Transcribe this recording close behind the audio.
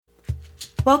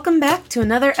Welcome back to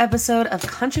another episode of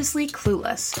Consciously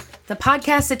Clueless, the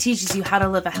podcast that teaches you how to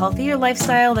live a healthier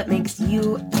lifestyle that makes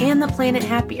you and the planet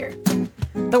happier.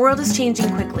 The world is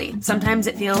changing quickly. Sometimes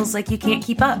it feels like you can't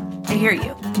keep up. I hear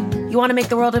you. You want to make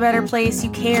the world a better place, you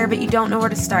care, but you don't know where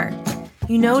to start.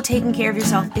 You know taking care of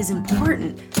yourself is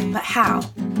important, but how?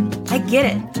 I get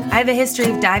it. I have a history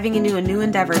of diving into a new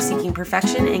endeavor seeking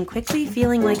perfection and quickly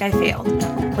feeling like I failed.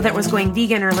 Whether it was going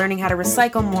vegan or learning how to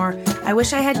recycle more, I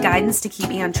wish I had guidance to keep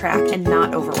me on track and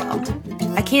not overwhelmed.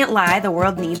 I can't lie, the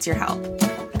world needs your help.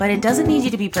 But it doesn't need you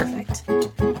to be perfect.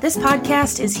 This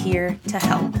podcast is here to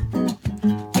help.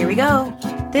 Here we go.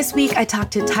 This week, I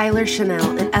talked to Tyler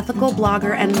Chanel, an ethical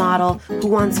blogger and model who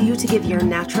wants you to give your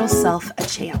natural self a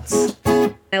chance.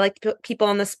 I like to put people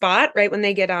on the spot right when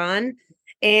they get on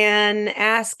and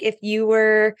ask if you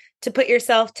were to put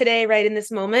yourself today, right in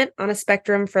this moment, on a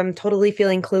spectrum from totally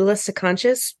feeling clueless to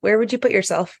conscious, where would you put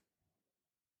yourself?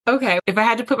 Okay, if I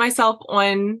had to put myself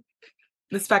on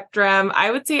the spectrum, I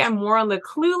would say I'm more on the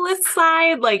clueless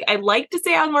side. Like, I'd like to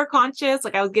say I'm more conscious.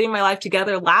 Like, I was getting my life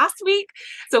together last week.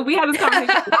 So if we had this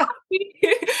conversation last week,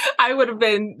 I would have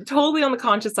been totally on the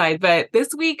conscious side. But this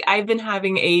week, I've been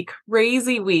having a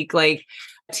crazy week. Like,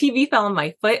 TV fell on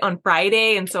my foot on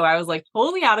Friday. And so I was like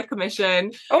totally out of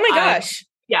commission. Oh my gosh.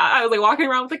 Yeah, I was like walking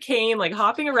around with a cane, like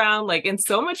hopping around, like in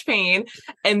so much pain.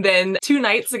 And then 2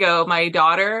 nights ago, my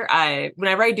daughter,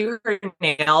 whenever I do her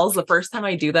nails, the first time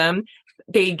I do them,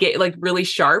 they get like really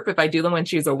sharp if I do them when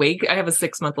she's awake. I have a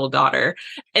 6-month-old daughter.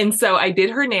 And so I did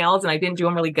her nails and I didn't do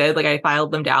them really good. Like, I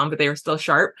filed them down, but they were still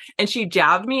sharp. And she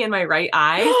jabbed me in my right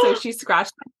eye. So she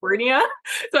scratched my cornea.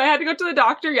 So I had to go to the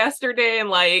doctor yesterday and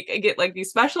like get like these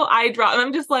special eye drops. And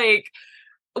I'm just like,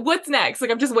 what's next?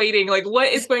 Like, I'm just waiting. Like, what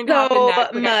is going to happen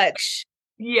next? Like, much.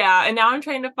 Yeah. And now I'm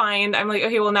trying to find, I'm like,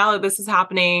 okay, well, now that this is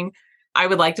happening, I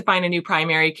would like to find a new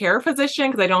primary care physician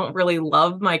because I don't really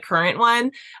love my current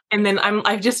one. And then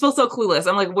I just feel so clueless.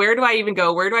 I'm like, where do I even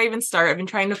go? Where do I even start? I've been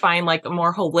trying to find like a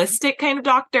more holistic kind of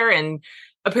doctor. And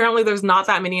apparently there's not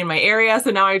that many in my area.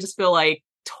 So now I just feel like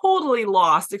totally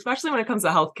lost, especially when it comes to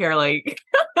healthcare. Like,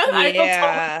 I feel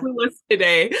totally clueless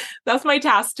today. That's my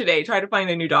task today. Try to find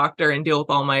a new doctor and deal with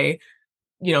all my,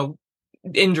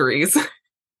 injuries.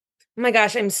 Oh my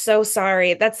gosh, I'm so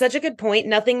sorry. That's such a good point.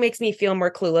 Nothing makes me feel more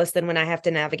clueless than when I have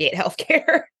to navigate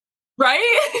healthcare.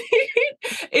 Right?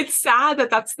 It's sad that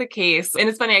that's the case. And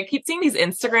it's funny, I keep seeing these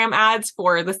Instagram ads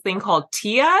for this thing called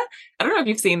Tia. I don't know if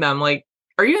you've seen them. Like,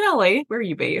 are you in LA? Where are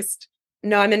you based?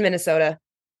 No, I'm in Minnesota.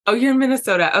 Oh, you're in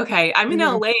Minnesota. Okay. I'm in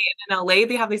LA. And in LA,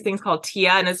 they have these things called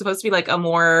Tia, and it's supposed to be like a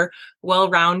more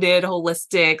well-rounded,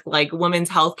 holistic, like women's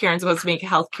healthcare, and supposed to make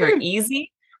healthcare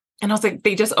easy. And I was like,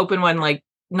 they just opened one like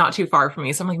not too far from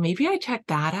me. So I'm like, maybe I check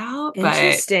that out.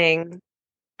 Interesting.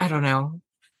 But I don't know.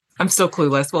 I'm still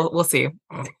clueless. We'll see.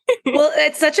 Well,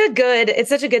 it's such a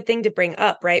good thing to bring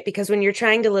up, right? Because when you're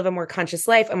trying to live a more conscious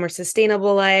life, a more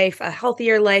sustainable life, a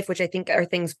healthier life, which I think are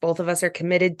things both of us are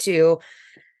committed to,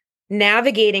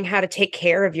 navigating how to take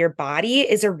care of your body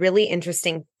is a really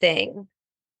interesting thing.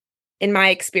 In my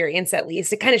experience, at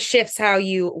least, it kind of shifts how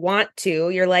you want to.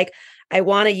 You're like, I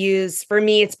want to use, for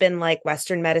me, it's been like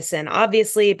Western medicine,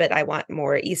 obviously, but I want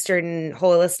more Eastern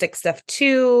holistic stuff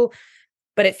too.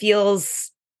 But it feels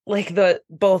like the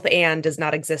both and does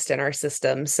not exist in our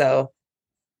system. So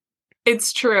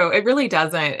it's true. It really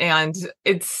doesn't. And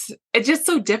it's just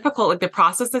so difficult. Like, the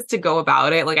processes to go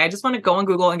about it. Like, I just want to go on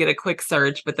Google and get a quick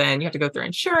search, but then you have to go through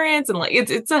insurance and like,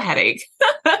 it's a headache.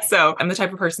 So I'm the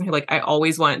type of person who like, I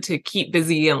always want to keep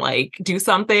busy and like do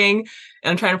something.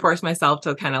 And I'm trying to force myself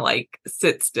to kind of like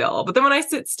sit still. But then when I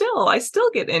sit still, I still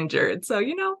get injured. So,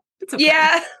 it's okay.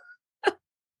 Yeah.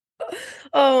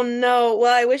 Oh no.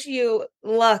 Well, I wish you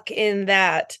luck in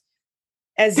that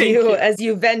as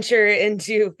you venture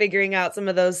into figuring out some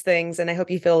of those things. And I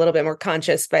hope you feel a little bit more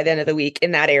conscious by the end of the week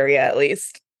in that area, at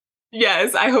least.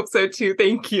 Yes, I hope so too.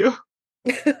 Thank you.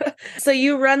 So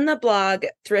you run the blog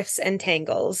Thrifts and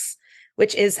Tangles,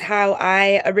 which is how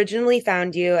I originally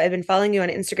found you. I've been following you on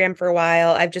Instagram for a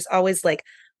while. I've just always like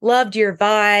loved your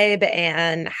vibe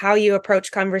and how you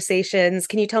approach conversations.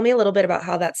 Can you tell me a little bit about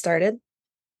how that started?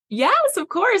 Yes, of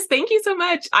course. Thank you so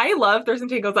much. I love Thrifts and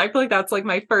Tangles. I feel like that's like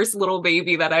my first little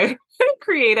baby that I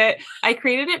created. I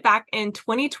created it back in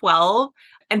 2012.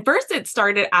 And first it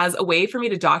started as a way for me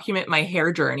to document my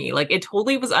hair journey. Like, it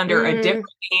totally was under a different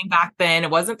name back then. It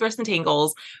wasn't Thrifts and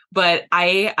Tangles, but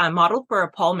I modeled for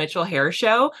a Paul Mitchell hair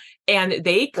show, and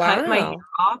they cut my hair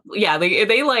off. Yeah,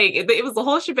 it was the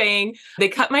whole shebang. They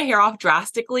cut my hair off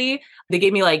drastically. They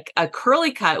gave me like a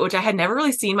curly cut, which I had never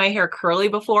really seen my hair curly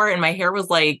before. And my hair was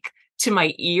like to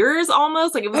my ears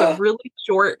almost. Like it was a really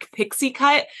short pixie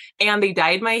cut, and they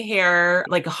dyed my hair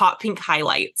like hot pink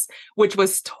highlights, which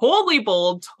was totally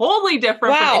bold, totally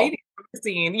different from anything I've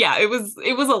seen. Yeah, it was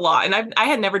a lot. And I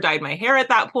had never dyed my hair at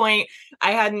that point.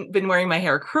 I hadn't been wearing my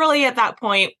hair curly at that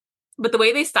point. But the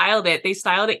way they styled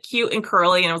it cute and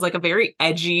curly, and it was like a very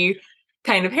edgy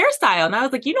kind of hairstyle. And I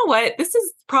was like, you know what? This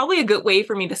is probably a good way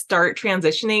for me to start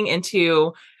transitioning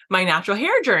into my natural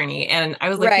hair journey. And I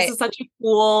was like, this is such a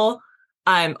cool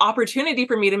opportunity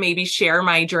for me to maybe share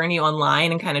my journey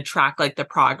online and kind of track like the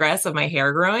progress of my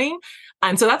hair growing.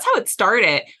 So that's how it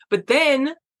started. But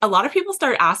then a lot of people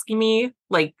started asking me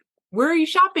like, where are you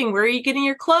shopping? Where are you getting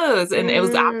your clothes? And it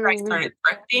was after I started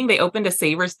thrifting. They opened a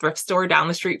Savers thrift store down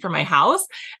the street from my house.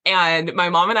 And my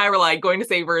mom and I were like going to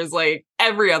Savers like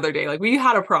every other day. Like we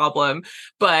had a problem,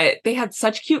 but they had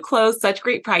such cute clothes, such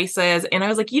great prices. And I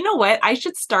was like, you know what? I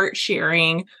should start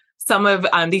sharing some of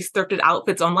these thrifted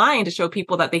outfits online to show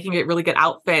people that they can get really good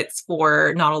outfits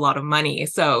for not a lot of money.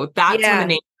 So that's when the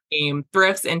name came,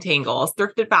 Thrifts and Tangles,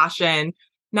 thrifted fashion,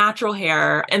 natural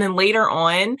hair. And then later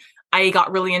on, I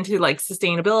got really into like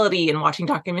sustainability and watching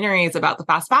documentaries about the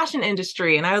fast fashion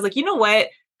industry. And I was like, you know what?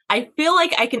 I feel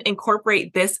like I can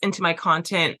incorporate this into my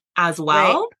content as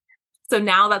well. Right. So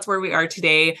now that's where we are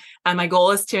today. And my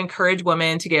goal is to encourage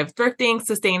women to give thrifting,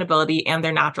 sustainability, and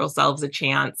their natural selves a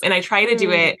chance. And I try to do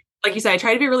it, like you said, I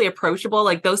try to be really approachable.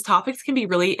 Like those topics can be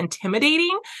really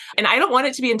intimidating. And I don't want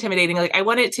it to be intimidating. Like I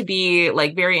want it to be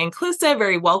like very inclusive,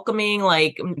 very welcoming.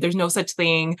 Like there's no such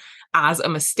thing as a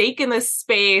mistake in this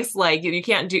space. Like you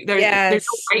can't do, there's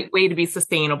no right way to be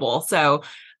sustainable. So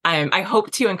I hope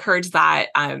to encourage that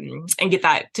and get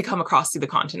that to come across through the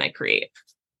content I create.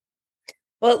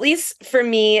 Well, at least for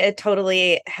me, it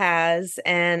totally has.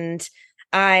 And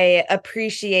I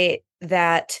appreciate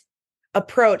that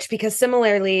approach because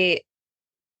similarly,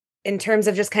 in terms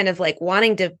of just kind of like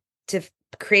wanting to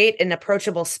create an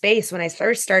approachable space, when I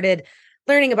first started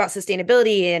learning about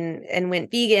sustainability and went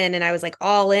vegan and I was like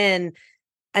all in,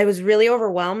 I was really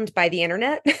overwhelmed by the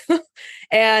internet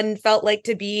and felt like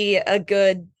to be a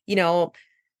good,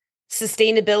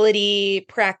 sustainability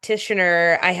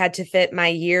practitioner, I had to fit my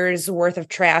year's worth of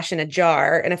trash in a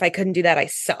jar. And if I couldn't do that, I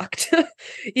sucked,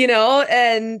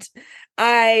 and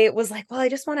I was like, well, I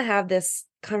just want to have this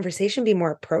conversation be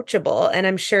more approachable. And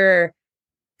I'm sure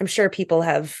people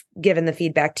have given the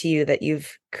feedback to you that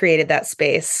you've created that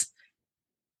space.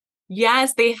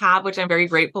 Yes, they have, which I'm very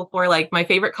grateful for. Like my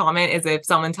favorite comment is if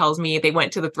someone tells me they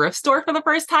went to the thrift store for the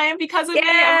first time because of me.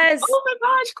 I'm like, oh my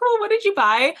gosh, cool. What did you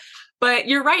buy? But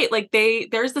you're right. Like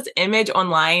there's this image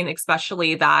online,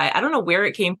 especially that I don't know where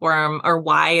it came from or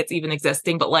why it's even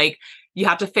existing, but like you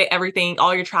have to fit everything,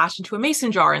 all your trash into a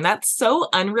mason jar. And that's so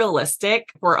unrealistic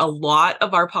for a lot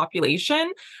of our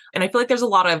population. And I feel like there's a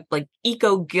lot of like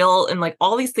eco guilt and like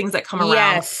all these things that come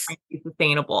around trying to be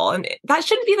sustainable. And that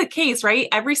shouldn't be the case, right?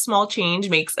 Every small change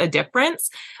makes a difference.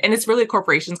 And it's really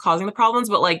corporations causing the problems,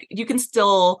 but like you can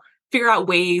still figure out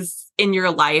ways in your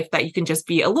life that you can just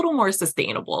be a little more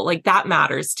sustainable. Like that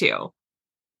matters too.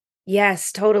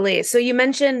 Yes, totally. So you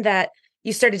mentioned that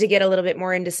you started to get a little bit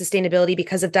more into sustainability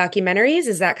because of documentaries.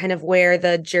 Is that kind of where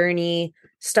the journey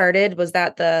started? Was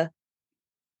that the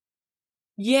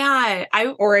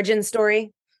origin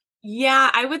story?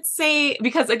 Yeah, I would say,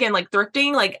 because again, like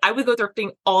thrifting, like I would go thrifting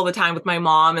all the time with my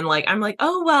mom and like, I'm like,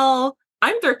 oh, well,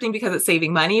 I'm thrifting because it's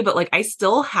saving money, but like I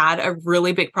still had a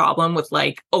really big problem with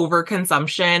like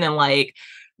overconsumption and like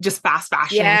just fast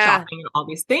fashion and shopping and all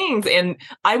these things. And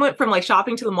I went from like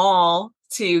shopping to the mall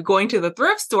to going to the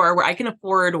thrift store where I can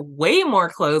afford way more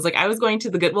clothes. Like I was going to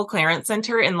the Goodwill Clearance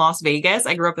Center in Las Vegas.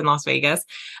 I grew up in Las Vegas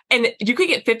and you could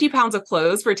get 50 pounds of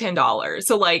clothes for $10.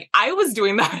 So like I was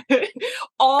doing that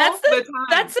all the time.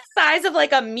 That's the size of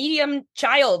like a medium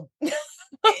child.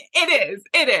 It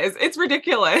is. It's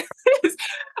ridiculous.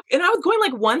 And I was going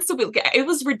like once a week. It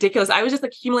was ridiculous. I was just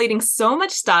accumulating so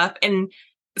much stuff. And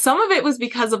some of it was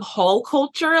because of haul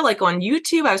culture. Like on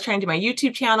YouTube, I was trying to do my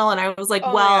YouTube channel and I was like,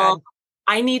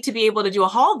 I need to be able to do a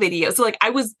haul video. So like I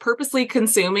was purposely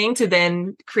consuming to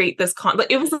then create this like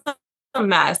it was a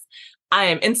mess.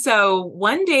 And so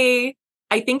one day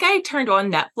I think I turned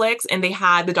on Netflix and they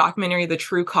had the documentary, The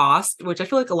True Cost, which I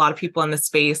feel like a lot of people in the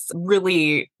space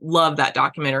really love that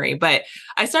documentary. But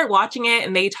I started watching it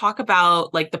and they talk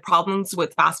about like the problems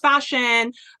with fast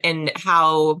fashion and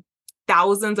how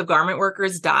thousands of garment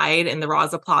workers died in the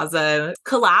Raza Plaza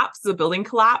collapse, the building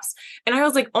collapse. And I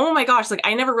was like, oh my gosh, like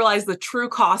I never realized the true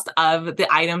cost of the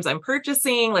items I'm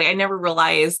purchasing. Like I never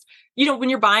realized, when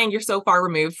you're buying, you're so far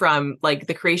removed from like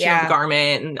the creation of the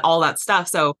garment and all that stuff.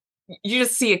 So you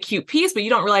just see a cute piece, but you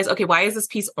don't realize, okay, why is this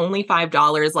piece only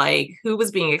 $5? Like, who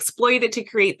was being exploited to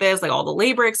create this? Like, all the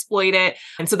labor exploited.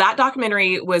 And so that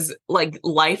documentary was like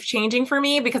life-changing for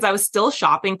me because I was still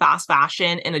shopping fast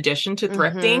fashion in addition to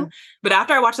thrifting. But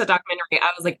after I watched that documentary,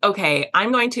 I was like, okay,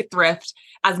 I'm going to thrift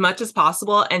as much as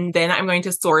possible. And then I'm going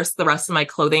to source the rest of my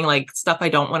clothing, like stuff I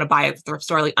don't want to buy at the thrift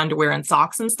store, like underwear and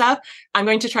socks and stuff. I'm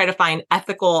going to try to find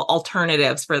ethical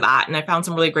alternatives for that. And I found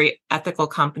some really great ethical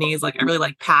companies. Like I really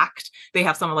like Pact. They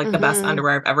have some of like the best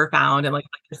underwear I've ever found, and like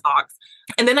the socks.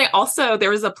 And then there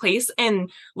was a place in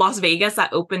Las Vegas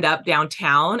that opened up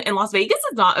downtown, and Las Vegas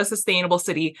is not a sustainable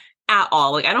city at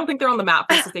all. Like I don't think they're on the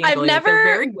map for sustainability. I've never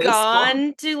very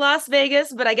gone to Las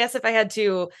Vegas, but I guess if I had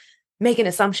to make an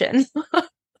assumption,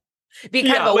 be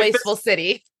kind of a wasteful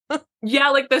city.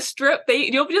 Yeah, like the Strip,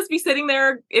 you'll just be sitting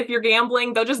there. If you're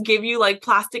gambling, they'll just give you like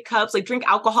plastic cups, like drink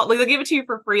alcohol, like they'll give it to you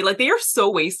for free. Like they are so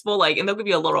wasteful, like, and they'll give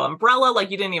you a little umbrella,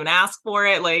 like you didn't even ask for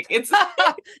it. Like it's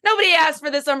nobody asked for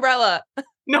this umbrella.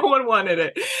 No one wanted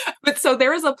it. But so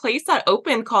there was a place that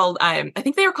opened called, I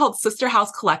think they were called Sister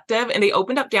House Collective, and they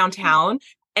opened up downtown,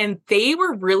 and they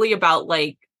were really about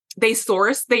like,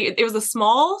 it was a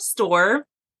small store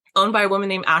owned by a woman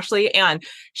named Ashley. And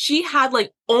she had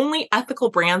like only ethical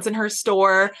brands in her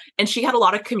store. And she had a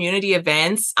lot of community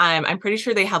events. I'm pretty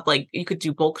sure they had like, you could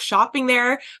do bulk shopping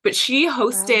there, but she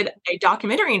hosted a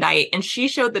documentary night, and she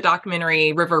showed the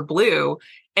documentary River Blue.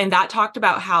 And that talked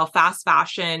about how fast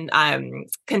fashion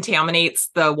contaminates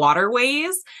the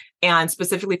waterways, and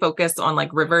specifically focused on like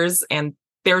rivers. And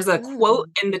there's a quote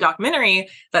in the documentary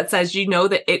that says, you know,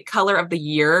 the it color of the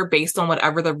year based on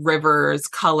whatever the river's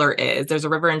color is. There's a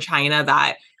river in China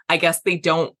that I guess they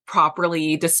don't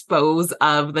properly dispose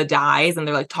of the dyes, and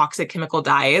they're like toxic chemical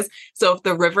dyes. So if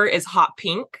the river is hot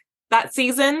pink that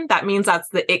season, that means that's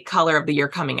the it color of the year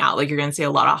coming out. Like you're going to see a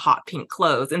lot of hot pink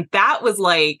clothes. And that was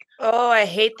like, oh, I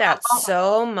hate that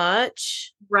so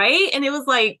much. Right. And it was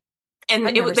like, and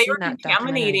they were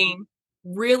contaminating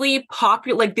really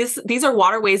popular, like these are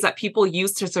waterways that people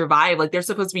use to survive. Like they're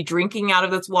supposed to be drinking out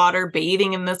of this water,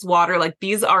 bathing in this water. Like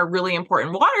these are really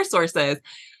important water sources.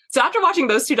 So after watching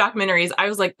those two documentaries, I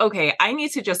was like, okay, I need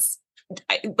to just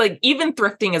like, even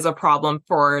thrifting is a problem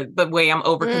for the way I'm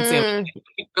over consuming.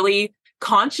 Really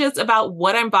conscious about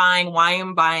what I'm buying, why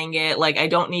I'm buying it. Like I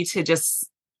don't need to just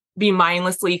be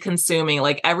mindlessly consuming.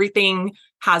 Like everything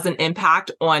has an impact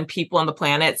on people on the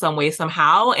planet some way,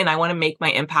 somehow. And I want to make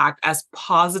my impact as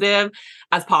positive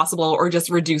as possible, or just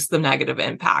reduce the negative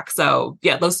impact. So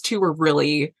yeah, those two were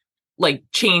really like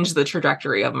changed the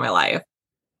trajectory of my life.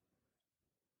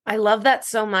 I love that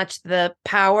so much. The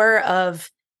power of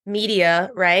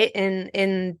media, right?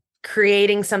 In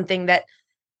creating something that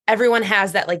everyone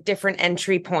has that like different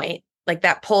entry point, like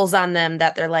that pulls on them,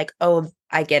 that they're like, oh,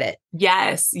 I get it.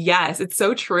 Yes. It's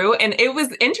so true. And it was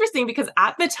interesting because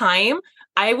at the time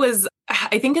I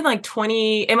think in like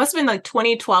it must have been like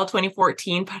 2012,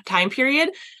 2014 time period.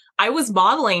 I was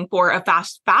modeling for a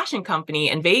fast fashion company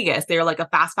in Vegas. They were like a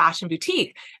fast fashion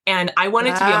boutique. And I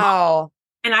wanted to be a model.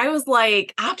 And I was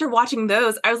like, after watching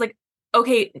those, I was like,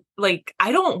 okay, like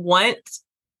I don't want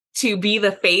to be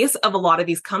the face of a lot of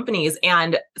these companies.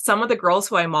 And some of the girls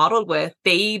who I modeled with,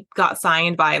 they got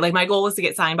signed by, like my goal was to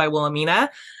get signed by Wilhelmina,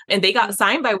 and they got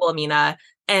signed by Wilhelmina,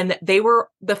 and they were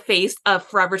the face of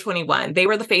Forever 21. They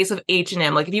were the face of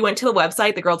H&M. Like if you went to the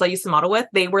website, the girls I used to model with,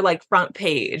 they were like front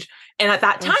page. And at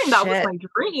that time, that was my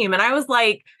dream. And I was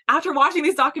like, after watching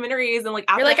these documentaries and like,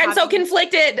 after you're like, I'm so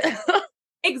conflicted.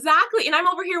 Exactly. And I'm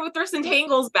over here with Thirst and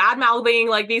Tangles bad mouthing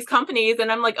like these companies.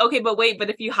 And I'm like, okay, but wait, but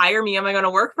if you hire me, am I going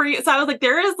to work for you? So I was like,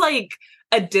 there is like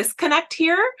a disconnect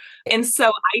here. And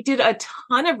so I did a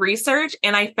ton of research,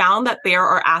 and I found that there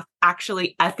are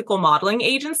actually ethical modeling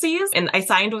agencies. And I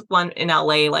signed with one in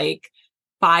LA like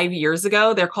 5 years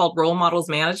ago. They're called Role Models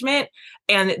Management,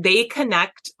 and they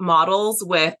connect models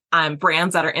with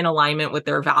brands that are in alignment with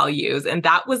their values. And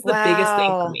that was the biggest thing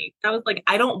for me. I was like,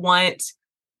 I don't want,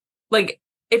 like,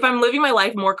 if I'm living my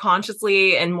life more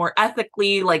consciously and more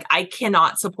ethically, like I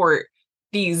cannot support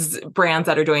these brands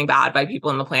that are doing bad by people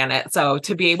on the planet. So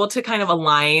to be able to kind of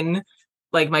align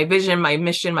like my vision, my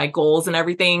mission, my goals and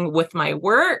everything with my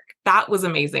work, that was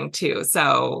amazing too.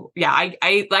 So yeah,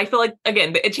 I feel like,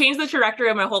 again, it changed the trajectory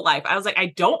of my whole life. I was like, I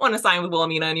don't want to sign with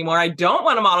Wilhelmina anymore. I don't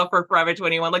want to model for Forever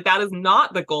 21. Like that is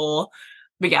not the goal.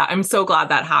 But yeah, I'm so glad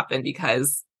that happened,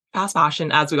 because fast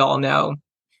fashion, as we all know,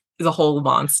 is a whole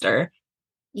monster.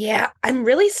 Yeah, I'm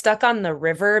really stuck on the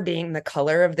river being the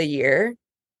color of the year.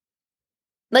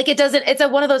 Like it's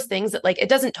one of those things that like, it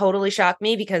doesn't totally shock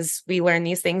me, because we learn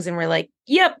these things and we're like,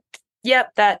 yep,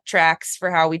 that tracks for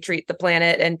how we treat the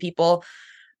planet and people.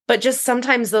 But just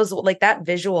sometimes those, like that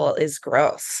visual is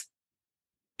gross.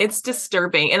 It's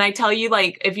disturbing. And I tell you,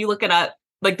 like, if you look it up,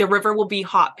 like the river will be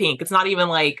hot pink. It's not even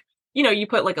like, you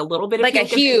put like a little bit of like a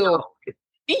hue.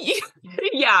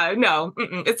 Yeah, no,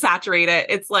 it's saturated.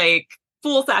 It's like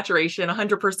full saturation,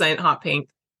 100% hot pink.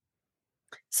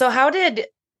 So how did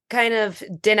kind of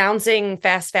denouncing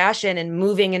fast fashion and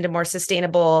moving into more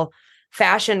sustainable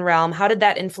fashion realm, how did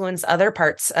that influence other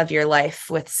parts of your life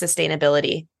with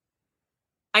sustainability?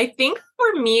 I think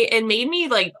for me, it made me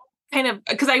like kind of,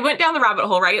 because I went down the rabbit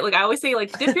hole, right? Like I always say,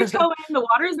 like dip your toe in, the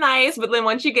water is nice, but then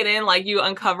once you get in, like you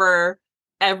uncover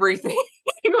everything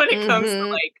when it comes to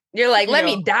like, you're like, let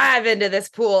me dive into this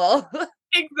pool.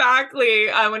 Exactly.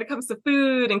 When it comes to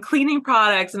food and cleaning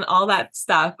products and all that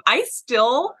stuff, I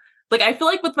still like, I feel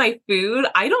like with my food,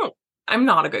 I'm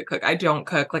not a good cook. I don't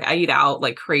cook. Like I eat out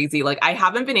like crazy. Like I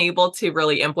haven't been able to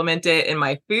really implement it in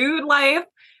my food life,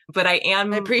 but I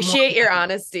appreciate your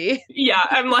honesty. Yeah.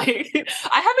 I'm like,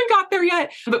 I haven't got there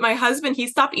yet, but my husband, he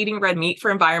stopped eating red meat for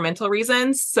environmental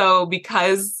reasons. So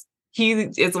because he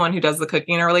is the one who does the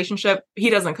cooking in our relationship, he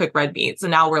doesn't cook red meat. So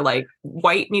now we're like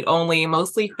white meat only,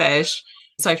 mostly fish.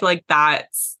 So I feel like that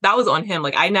was on him.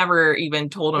 Like I never even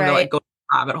told him to like go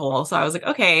rabbit hole. So I was like,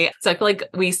 okay. So I feel like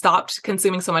we stopped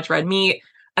consuming so much red meat.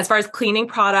 As far as cleaning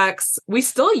products, we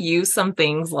still use some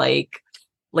things like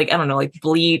I don't know, like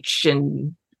bleach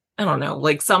and I don't know,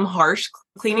 like some harsh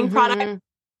cleaning product.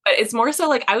 But it's more so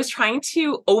like I was trying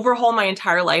to overhaul my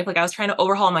entire life. Like I was trying to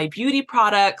overhaul my beauty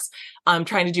products. I'm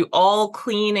trying to do all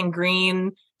clean and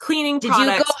green cleaning products.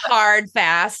 Did you go hard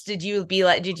fast? Did you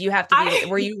have to be,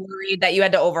 were you worried that you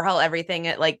had to overhaul everything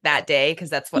at like that day?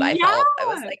 Cause that's what I felt. I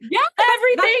was like,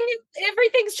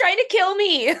 everything's trying to kill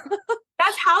me.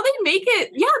 That's how they make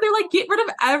it. Yeah. They're like, get rid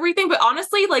of everything. But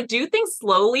honestly, like do things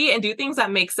slowly and do things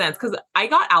that make sense. Cause I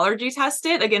got allergy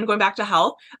tested, again, going back to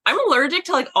health. I'm allergic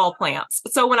to like all plants.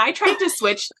 So when I tried to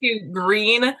switch to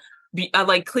green,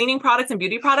 like cleaning products and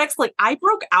beauty products, like I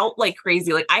broke out like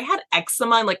crazy. Like I had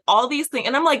eczema and like all these things.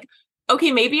 And I'm like,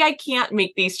 okay, maybe I can't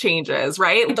make these changes,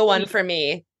 right? The one for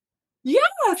me. Yeah.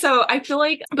 So I feel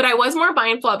like, but I was more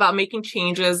mindful about making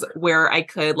changes where I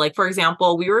could. Like, for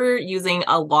example, we were using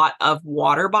a lot of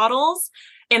water bottles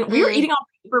and we were eating off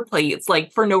paper plates,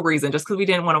 like for no reason, just because we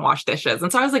didn't want to wash dishes.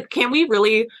 And so I was like, can we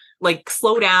really like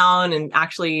slow down and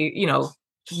actually,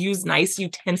 use nice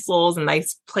utensils and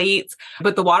nice plates?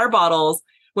 But the water bottles,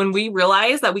 when we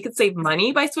realized that we could save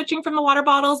money by switching from the water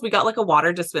bottles, we got like a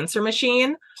water dispenser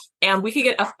machine and we could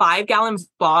get a 5-gallon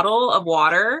bottle of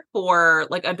water for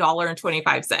like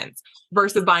 $1.25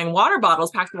 versus buying water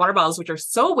bottles, packed water bottles, which are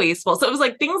so wasteful. So it was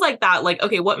like things like that. Like,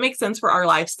 okay, what makes sense for our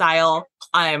lifestyle?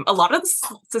 A lot of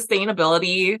the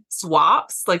sustainability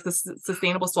swaps, like the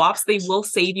sustainable swaps, they will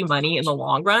save you money in the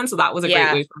long run. So that was a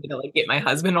great way for me to like get my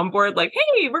husband on board. Like,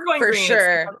 hey, we're going for green.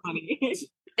 Sure.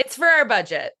 It's for our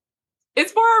budget.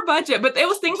 It's for our budget, but it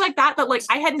was things like that like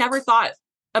I had never thought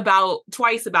about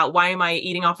twice about why am I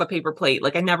eating off a paper plate?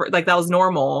 Like I never, like that was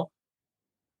normal.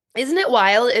 Isn't it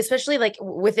wild, especially like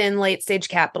within late stage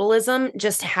capitalism,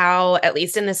 just how, at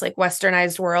least in this like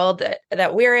westernized world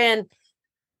that we're in,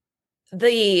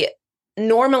 the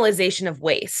normalization of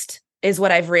waste is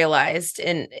what I've realized.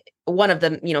 And one of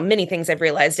the, many things I've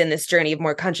realized in this journey of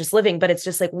more conscious living, but it's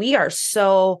just like, we are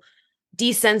so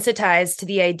desensitized to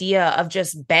the idea of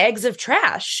just bags of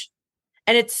trash.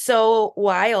 And it's so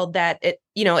wild that it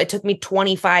took me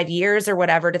 25 years or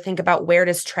whatever to think about, where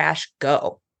does trash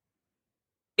go?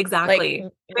 Exactly.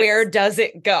 Like, where does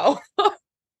it go?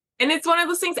 And it's one of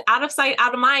those things, out of sight,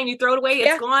 out of mind. You throw it away,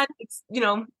 it's gone. It's,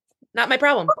 not my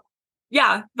problem.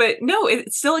 Yeah, but no,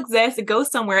 it still exists. It goes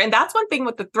somewhere. And that's one thing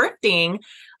with the thrifting.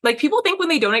 Like people think when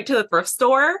they donate to the thrift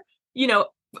store,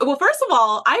 well, first of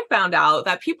all, I found out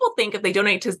that people think if they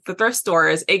donate to the thrift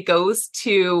stores, it goes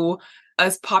to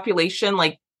a population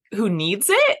like who needs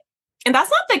it. And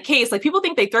that's not the case. Like people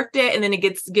think they thrift it and then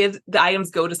the items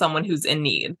go to someone who's in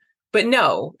need. But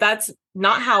no, that's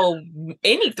not how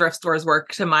any thrift stores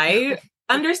work to my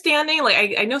understanding.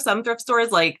 Like I know some thrift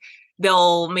stores, like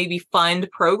they'll maybe fund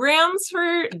programs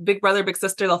for Big Brother, Big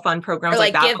Sister. They'll fund programs or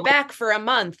like that. Give back for a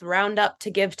month, round up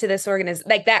to give to this organization,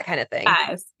 like that kind of thing.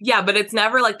 Yes. Yeah. But it's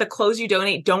never like the clothes you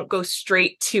donate don't go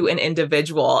straight to an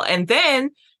individual. And then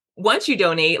once you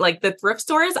donate, like the thrift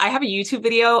stores, I have a YouTube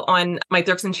video on my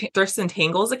Thrifts and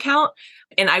Tangles account.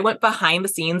 And I went behind the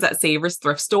scenes at Savers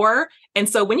Thrift Store. And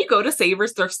so when you go to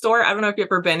Savers Thrift Store, I don't know if you've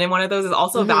ever been in one of those. It's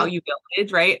also Value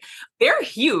Village, right? They're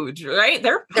huge, right?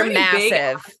 They're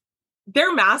massive. Big.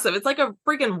 they're massive. It's like a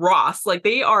freaking Ross. Like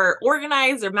they are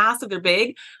organized, they're massive, they're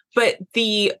big, but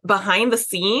the behind the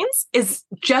scenes is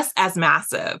just as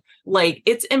massive. Like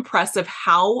it's impressive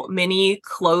how many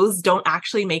clothes don't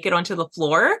actually make it onto the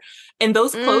floor. And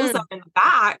those clothes that are in the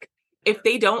back, if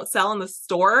they don't sell in the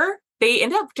store, they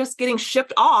end up just getting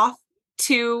shipped off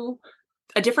to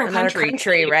a different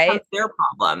country, right? Their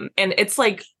problem. And it's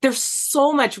like, there's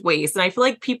so much waste. And I feel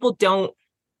like people don't,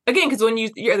 again, because when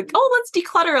you're like, oh, let's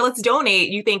declutter, let's donate,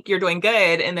 you think you're doing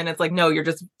good. And then it's like, no, you're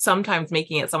just sometimes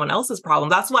making it someone else's problem.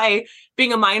 That's why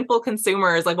being a mindful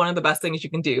consumer is like one of the best things you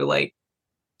can do. Like,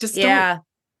 just don't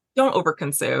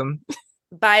overconsume.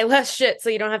 Buy less shit so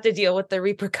you don't have to deal with the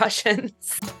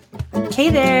repercussions. Hey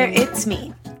there, it's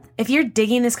me. If you're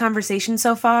digging this conversation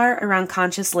so far around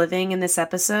conscious living in this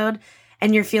episode,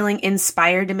 and you're feeling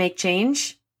inspired to make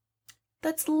change,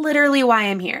 that's literally why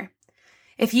I'm here.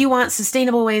 If you want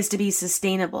sustainable ways to be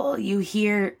sustainable, you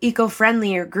hear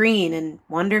eco-friendly or green and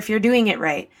wonder if you're doing it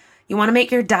right. You want to make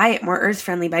your diet more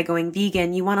earth-friendly by going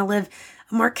vegan. You want to live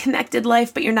a more connected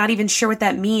life, but you're not even sure what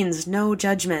that means. No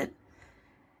judgment.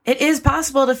 It is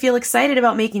possible to feel excited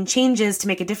about making changes to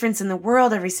make a difference in the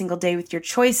world every single day with your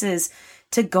choices,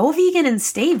 to go vegan and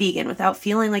stay vegan without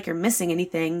feeling like you're missing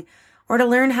anything, or to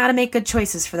learn how to make good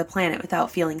choices for the planet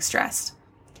without feeling stressed.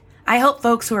 I help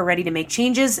folks who are ready to make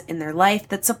changes in their life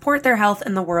that support their health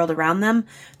and the world around them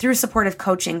through supportive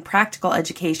coaching, practical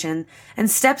education,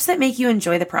 and steps that make you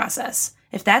enjoy the process.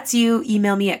 If that's you,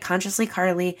 email me at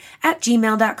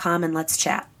consciouslycarly@gmail.com and let's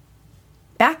chat.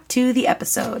 Back to the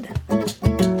episode.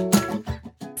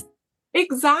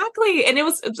 Exactly. And it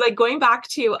was like going back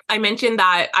to, I mentioned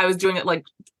that I was doing it like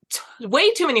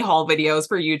way too many haul videos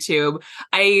for YouTube.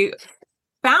 I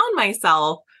found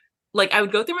myself, like I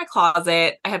would go through my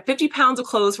closet. I had 50 pounds of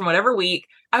clothes from whatever week.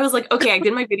 I was like, okay, I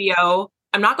did my video.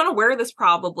 I'm not going to wear this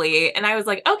probably. And I was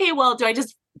like, okay, well, do I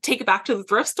just take it back to the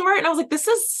thrift store? And I was like, this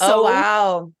is so,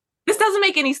 wow, this doesn't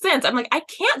make any sense. I'm like, I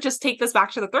can't just take this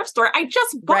back to the thrift store. I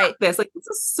just bought this. Like, this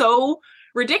is so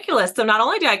ridiculous. So not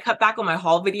only did I cut back on my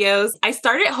haul videos, I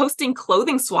started hosting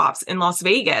clothing swaps in Las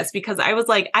Vegas because I was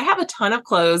like, I have a ton of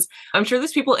clothes. I'm sure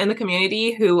there's people in the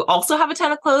community who also have a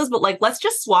ton of clothes, but like, let's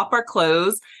just swap our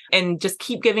clothes and just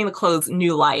keep giving the clothes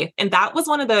new life. And that was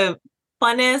one of the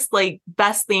funnest, like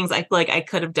best things I feel like I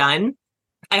could have done.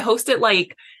 I feel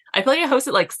like I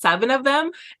hosted like 7 of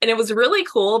them. And it was really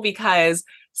cool because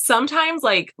sometimes,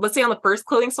 like, let's say on the first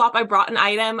clothing swap, I brought an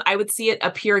item, I would see it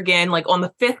appear again, like on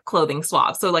the 5th clothing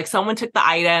swap. So like someone took the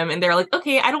item and they're like,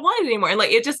 okay, I don't want it anymore. And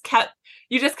like, you just kept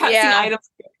seeing items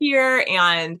appear,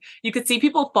 and you could see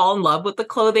people fall in love with the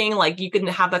clothing. Like you can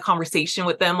have that conversation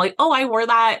with them. Like, oh, I wore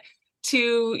that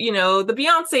to, the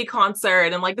Beyonce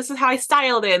concert. And like, this is how I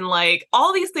styled it. And like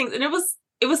all these things. And it was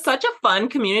such a fun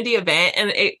community event, and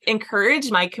it encouraged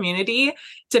my community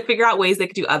to figure out ways they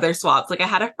could do other swaps. Like I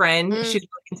had a friend, she's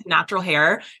into natural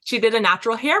hair. She did a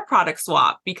natural hair product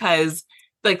swap because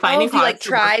like finding products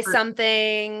try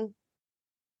something.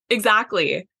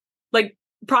 Exactly. Like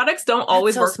products don't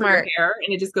always work for your hair,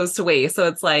 and it just goes to waste. So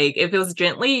it's like, if it was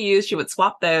gently used, she would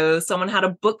swap those. Someone had a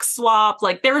book swap.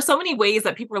 Like there were so many ways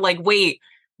that people were like, wait,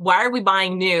 why are we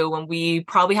buying new when we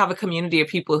probably have a community of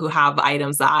people who have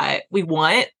items that we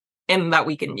want and that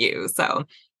we can use? So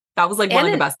that was like one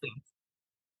of the best things.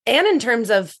 And in terms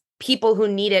of people who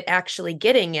need it actually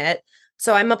getting it.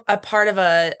 So I'm a part of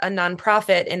a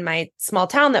nonprofit in my small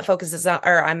town that focuses on,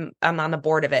 or I'm on the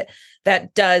board of it,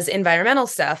 that does environmental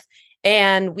stuff.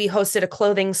 And we hosted a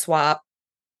clothing swap.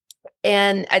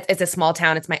 And it's a small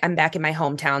town. I'm back in my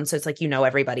hometown. So it's like,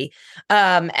 everybody.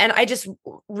 And I just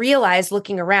realized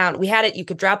looking around, we had it, you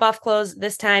could drop off clothes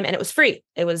this time and it was free.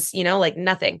 It was, like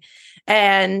nothing.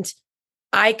 And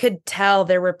I could tell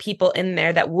there were people in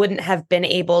there that wouldn't have been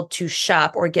able to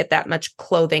shop or get that much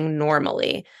clothing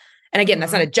normally. And again,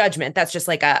 that's not a judgment. That's just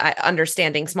like a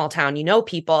understanding small town,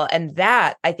 people. And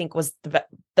that I think was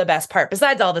the best part,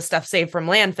 besides all the stuff saved from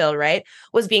landfill, right?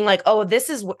 Was being like, oh, this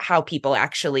is how people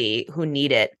actually who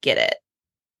need it get it.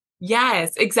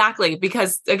 Yes, exactly.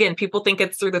 Because again, people think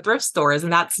it's through the thrift stores,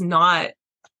 and that's not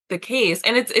the case.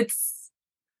 And it's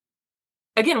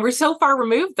again, we're so far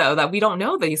removed though, that we don't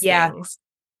know these things.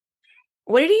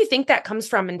 Where do you think that comes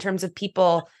from in terms of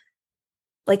people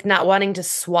like not wanting to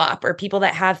swap, or people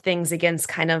that have things against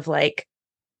kind of like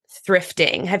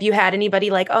thrifting? Have you had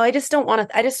anybody like, oh, I just don't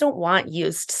want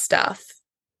used stuff?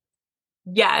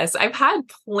 Yes, I've had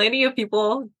plenty of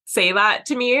people say that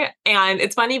to me. And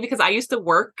it's funny because I used to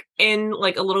work in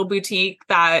like a little boutique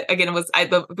that, again,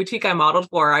 the boutique I modeled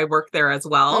for, I worked there as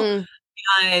well.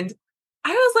 And I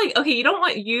was like, okay, you don't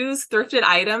want used thrifted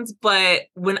items, but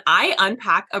when I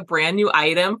unpack a brand new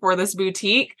item for this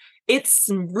boutique, it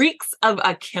reeks of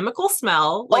a chemical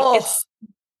smell. Like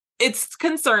it's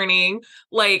concerning.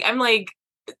 Like, I'm like,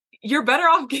 you're better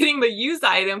off getting the used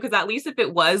item, because at least if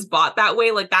it was bought that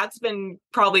way, like that's been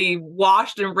probably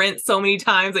washed and rinsed so many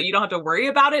times that you don't have to worry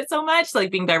about it so much, like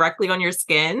being directly on your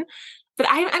skin. But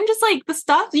I'm just like, the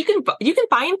stuff you can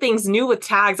find things new with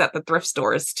tags at the thrift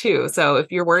stores too. So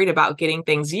if you're worried about getting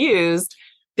things used,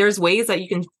 there's ways that you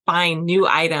can find new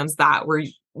items that were,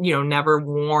 never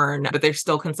worn, but they're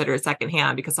still considered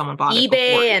secondhand because someone bought it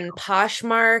before. eBay and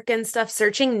Poshmark and stuff,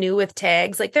 searching new with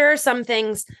tags. Like there are some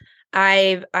things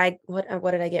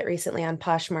what did I get recently on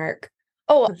Poshmark?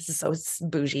 Oh, this is so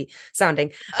bougie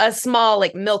sounding. A small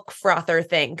like milk frother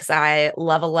thing, because I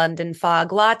love a London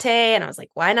fog latte. And I was like,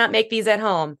 why not make these at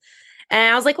home?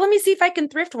 And I was like, let me see if I can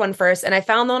thrift one first. And I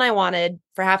found the one I wanted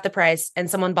for half the price, and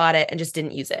someone bought it and just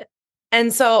didn't use it.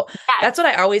 And so that's what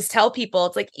I always tell people.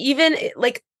 It's like, even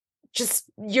like just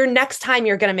your next time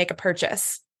you're going to make a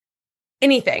purchase,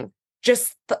 anything,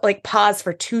 just like pause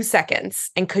for 2 seconds.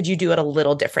 And could you do it a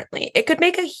little differently? It could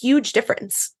make a huge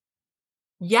difference.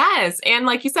 Yes. And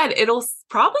like you said, it'll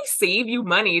probably save you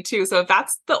money too. So if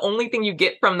that's the only thing you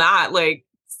get from that, like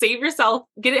save yourself,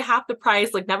 get it half the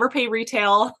price, like never pay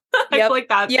retail. I feel like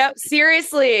that. Yep.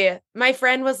 Seriously. My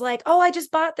friend was like, oh, I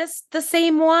just bought the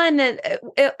same one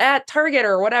at Target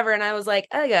or whatever. And I was like,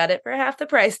 I got it for half the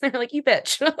price. And they're like, you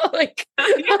bitch. Like,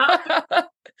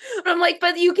 I'm like,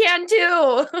 but you can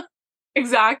too.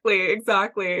 Exactly.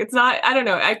 It's not, I don't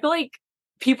know. I feel like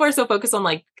people are so focused on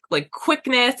like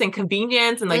quickness and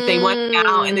convenience, and like they want it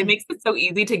now, and it makes it so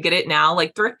easy to get it now.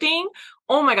 Like thrifting.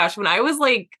 Oh my gosh. When I was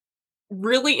like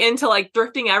really into like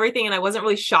thrifting everything, and I wasn't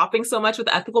really shopping so much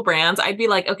with ethical brands, I'd be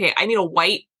like, okay, I need a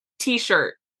white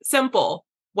t-shirt, simple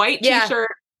white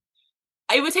t-shirt.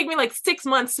 It would take me like 6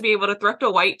 months to be able to thrift a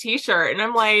white t-shirt. And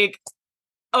I'm like,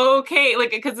 okay,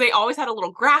 like, because they always had a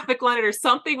little graphic on it or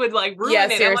something would like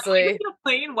ruin it. Seriously. Like, a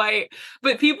plain white,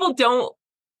 but people don't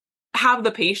have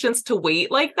the patience to wait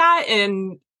like that.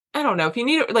 And I don't know, if you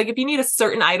need a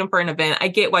certain item for an event, I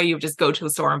get why you would just go to the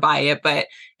store and buy it. But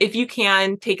if you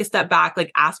can take a step back,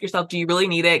 like ask yourself, do you really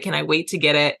need it? Can I wait to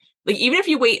get it? Like, even if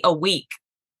you wait a week,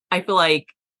 I feel like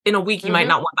in a week, you might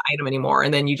not want the item anymore.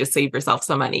 And then you just save yourself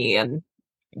some money and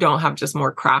don't have just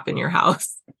more crap in your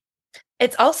house.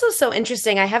 It's also so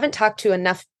interesting. I haven't talked to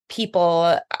enough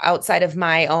people outside of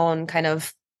my own kind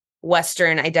of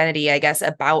Western identity, I guess,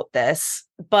 about this,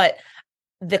 but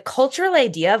the cultural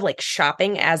idea of like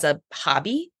shopping as a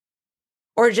hobby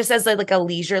or just as like a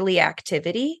leisurely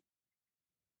activity,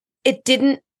 it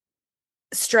didn't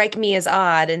strike me as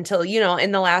odd until,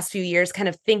 in the last few years, kind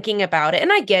of thinking about it.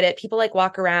 And I get it. People like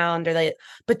walk around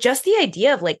but just the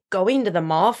idea of like going to the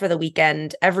mall for the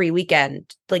weekend, every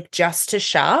weekend, like just to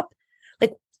shop,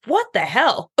 like what the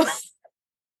hell?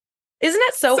 Isn't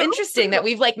it so interesting that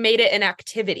we've like made it an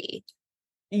activity?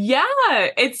 Yeah,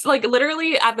 it's like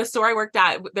literally at the store I worked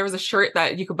at, there was a shirt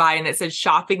that you could buy and it said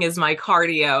shopping is my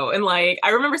cardio. And like, I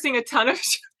remember seeing a ton of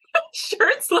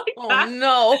shirts like that. Oh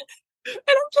no. And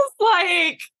I'm just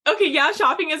like, okay, yeah,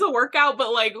 shopping is a workout,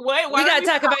 but like, what? We got to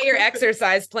talk about your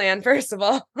exercise plan, first of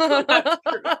all.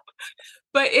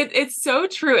 But it's so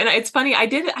true. And it's funny. I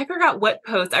forgot what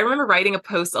post. I remember writing a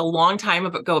post a long time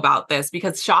ago about this,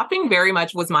 because shopping very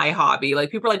much was my hobby.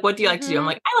 Like people are like, what do you like to do? I'm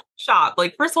like, I like to shop.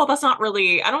 Like, first of all, that's not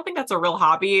really, I don't think that's a real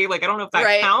hobby. Like, I don't know if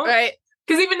that counts. Right.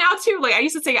 Because even now too, like I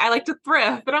used to say I like to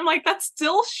thrift, but I'm like, that's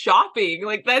still shopping.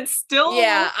 Like that's still.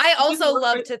 Yeah. I also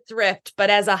love to thrift, but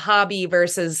as a hobby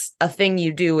versus a thing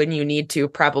you do when you need to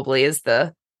probably is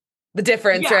the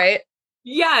difference, right?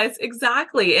 Yes,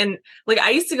 exactly. And like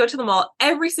I used to go to the mall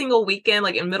every single weekend,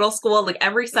 like in middle school, like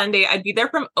every Sunday, I'd be there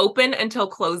from open until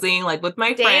closing, like with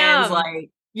my friends. Like,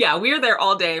 yeah, we were there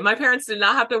all day. My parents did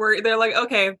not have to worry. They're like,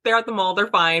 okay, they're at the mall, they're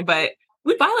fine. But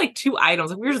we'd buy like 2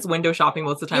 items. Like, we were just window shopping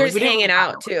most of the time. You're just hanging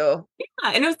out too.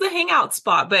 Yeah, and it was the hangout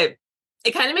spot. But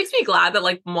it kind of makes me glad that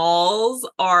like malls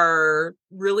are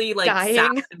really like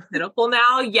sad and pitiful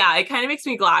now. Yeah, it kind of makes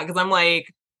me glad, because I'm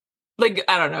like,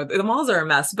 I don't know, the malls are a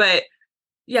mess, but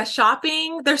yeah,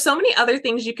 shopping. There's so many other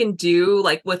things you can do,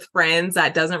 like with friends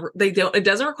it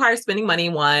doesn't require spending money.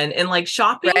 And like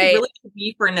shopping really can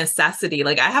be for necessity.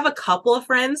 Like I have a couple of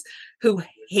friends who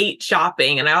hate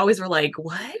shopping, and I always were like,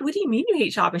 what do you mean you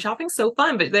hate shopping? Shopping's so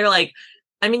fun. But they're like,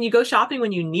 I mean, you go shopping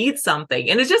when you need something.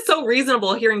 And it's just so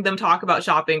reasonable hearing them talk about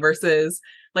shopping versus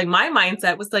like my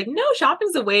mindset was like, no,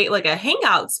 shopping's a way, like a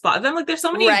hangout spot. Then like there's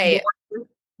so many more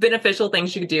beneficial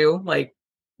things you could do like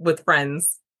with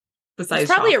friends.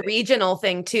 It's probably a regional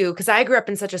thing too, because I grew up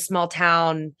in such a small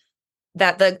town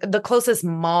that the closest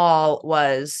mall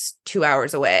was 2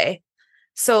 hours away.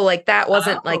 So like that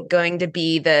wasn't like going to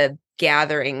be the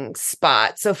gathering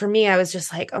spot. So for me, I was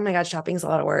just like, oh my God, shopping's a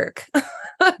lot of work.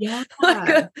 Yeah.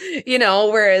 Like,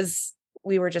 whereas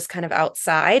we were just kind of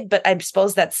outside, but I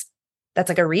suppose that's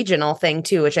like a regional thing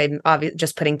too, which I'm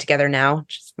just putting together now.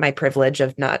 Just my privilege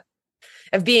of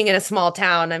being in a small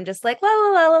town. I'm just like, la, la,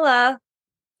 la, la, la.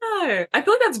 Oh, I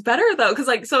feel like that's better though. Cause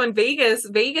like, so in Vegas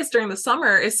during the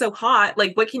summer is so hot.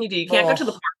 Like, what can you do? You can't go to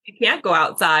the park. You can't go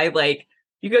outside. Like,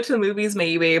 you go to the movies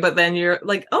maybe, but then you're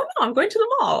like, oh no, I'm going to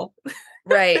the mall.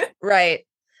 Right.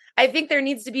 I think there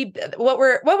needs to be what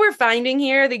we're finding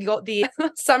here. The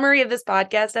summary of this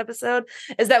podcast episode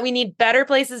is that we need better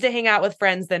places to hang out with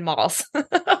friends than malls.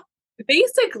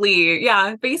 Basically.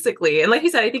 And like you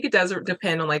said, I think it does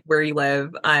depend on like where you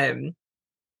live.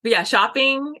 But yeah,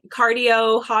 shopping,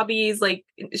 cardio, hobbies, like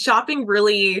shopping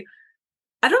really,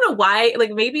 I don't know why, like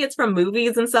maybe it's from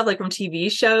movies and stuff, like from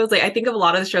TV shows. Like I think of a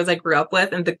lot of the shows I grew up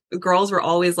with and the girls were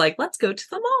always like, let's go to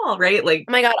the mall, right? Like,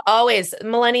 oh my God, always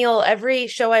millennial. Every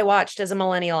show I watched as a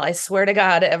millennial, I swear to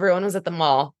God, everyone was at the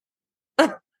mall.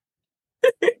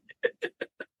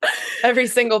 Every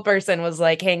single person was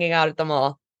like hanging out at the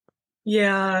mall.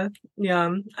 Yeah.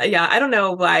 I don't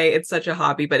know why it's such a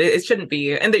hobby, but it shouldn't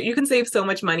be. And that you can save so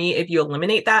much money if you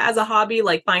eliminate that as a hobby,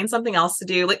 like find something else to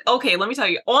do. Like, okay, let me tell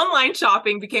you, online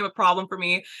shopping became a problem for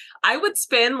me. I would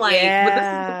spend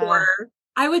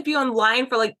I would be online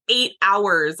for like 8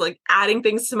 hours, like adding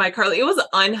things to my cart. Like, it was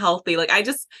unhealthy. Like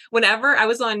whenever I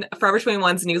was on Forever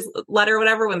 21's newsletter or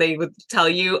whatever, when they would tell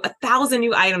you 1,000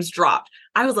 new items dropped,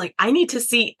 I was like, I need to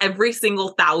see every single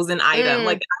 1,000 item.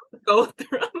 Like I would go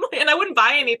through them, and I wouldn't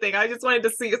buy anything. I just wanted to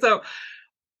see. So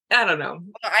I don't know.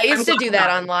 I used to do that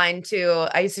online too.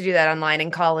 I used to do that online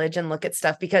in college and look at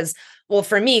stuff because, well,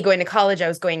 for me going to college, I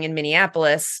was going in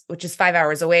Minneapolis, which is 5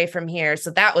 hours away from here.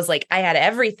 So that was like, I had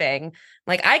everything.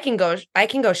 Like I can go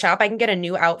shop. I can get a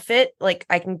new outfit. Like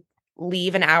I can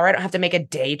leave an hour. I don't have to make a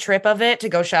day trip of it to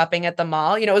go shopping at the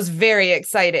mall. It was very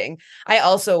exciting. I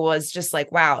also was just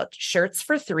like, wow, shirts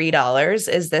for $3.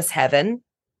 Is this heaven?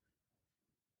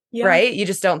 Yeah. Right? You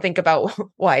just don't think about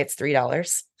why it's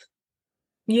 $3.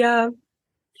 Yeah,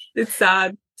 it's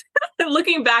sad.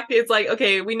 Looking back, it's like,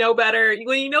 okay, we know better.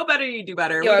 When you know better, you do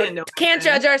better. We didn't know can't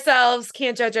judge ourselves,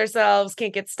 can't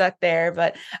get stuck there.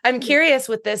 But I'm curious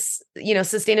with this,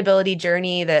 sustainability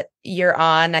journey that you're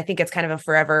on. I think it's kind of a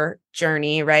forever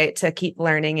journey, right? To keep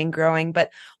learning and growing.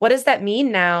 But what does that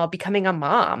mean now, becoming a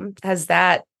mom? Has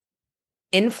that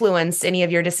influenced any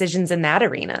of your decisions in that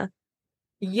arena?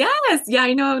 Yes. Yeah,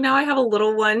 I know. Now I have a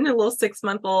little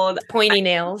 6-month-old. Pointy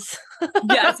nails.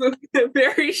 Yes,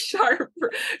 very sharp.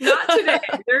 Not today.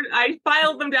 I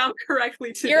filed them down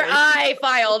correctly today. Your eye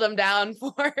filed them down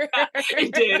for her. I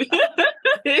did.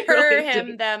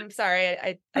 Them. Sorry,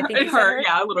 I think her.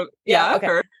 Yeah, a little. Yeah, okay.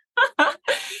 Her.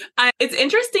 It's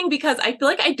interesting because I feel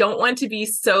like I don't want to be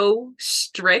so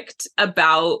strict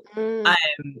about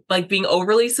like being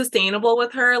overly sustainable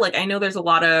with her. Like I know there's a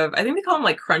lot of, I think they call them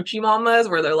like crunchy mamas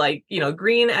where they're like,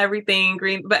 green everything,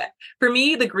 green. But for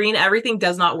me, the green everything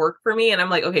does not work for me. And I'm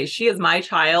like, okay, she is my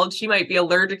child. She might be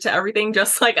allergic to everything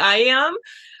just like I am.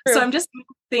 True. So I'm just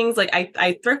things like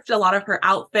I thrift a lot of her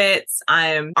outfits.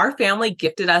 Our family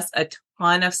gifted us a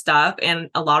ton of stuff and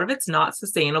a lot of it's not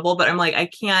sustainable, but I'm like, I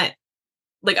can't,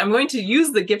 like, I'm going to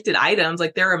use the gifted items.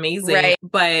 Like they're amazing, right.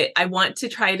 But I want to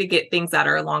try to get things that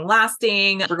are long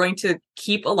lasting. We're going to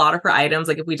keep a lot of her items.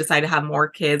 Like if we decide to have more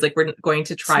kids, like we're going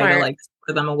to try to like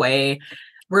store them away.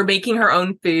 We're making her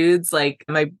own foods. Like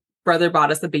my brother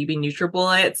bought us a baby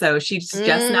NutriBullet. So she's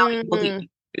just now able to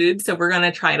eat food. So we're going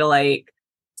to try to like,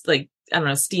 I don't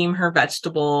know, steam her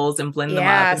vegetables and blend them up.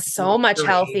 Yeah, so much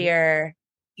healthier.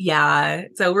 Yeah.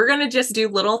 So we're going to just do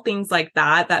little things like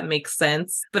that makes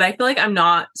sense. But I feel like I'm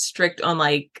not strict on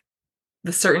like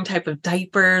the certain type of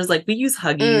diapers. Like we use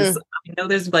Huggies. I know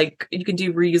there's like, you can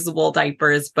do reusable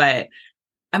diapers, but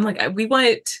I'm like, we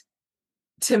want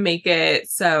to make it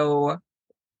so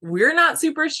we're not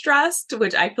super stressed,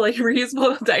 which I feel like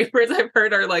reusable diapers I've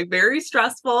heard are like very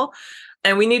stressful.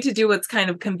 And we need to do what's kind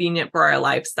of convenient for our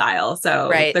lifestyle.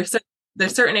 So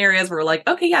there's certain areas where we're like,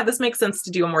 okay, yeah, this makes sense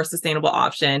to do a more sustainable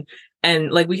option. And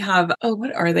like we have,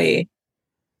 what are they?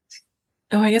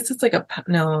 Oh, I guess it's like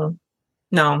no,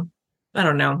 I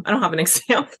don't know. I don't have an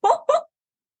example.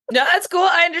 No, that's cool.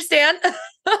 I understand. I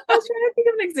was trying to think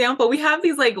of an example. We have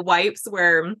these like wipes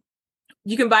where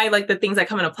you can buy like the things that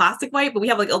come in a plastic wipe, but we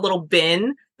have like a little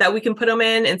bin that we can put them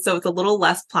in. And so it's a little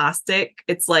less plastic.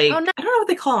 It's like, I don't know what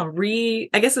they call them.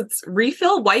 I guess it's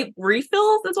wipe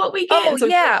refills is what we get. Oh, so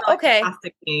yeah. Like okay.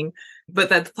 Plastic thing. But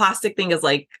that plastic thing is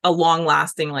like a long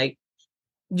lasting, like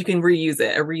you can reuse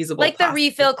it, a reusable. Like the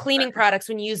refill cleaning products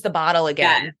when you use the bottle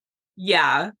again.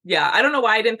 Yeah. Yeah. I don't know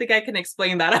why I didn't think I can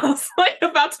explain that. I was like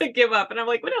about to give up and I'm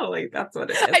like, well, no, like that's what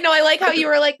it is. I know. I like how you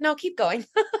were like, no, keep going.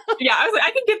 Yeah. I was like,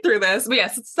 I can get through this. But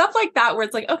yes, it's stuff like that where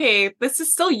it's like, okay, this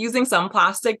is still using some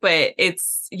plastic, but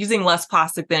it's using less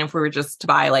plastic than if we were just to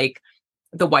buy like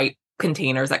the white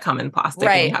containers that come in plastic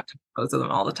and you have to dispose of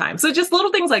them all the time. So just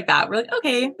little things like that. We're like,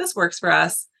 okay, this works for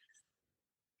us.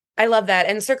 I love that.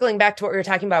 And circling back to what we were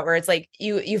talking about, where it's like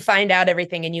you find out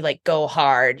everything and you like go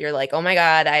hard. You're like, oh my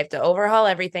God, I have to overhaul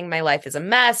everything. My life is a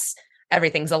mess.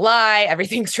 Everything's a lie.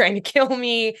 Everything's trying to kill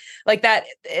me. Like that.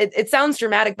 It sounds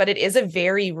dramatic, but it is a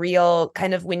very real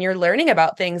kind of when you're learning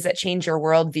about things that change your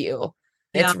worldview.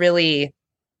 Yeah. It's really,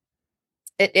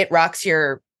 it rocks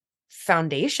your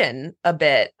foundation a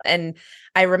bit. And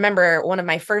I remember one of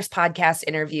my first podcast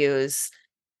interviews,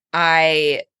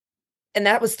 and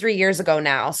that was 3 years ago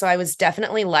now. So I was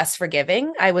definitely less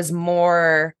forgiving. I was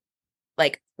more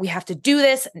like, we have to do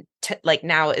this. Like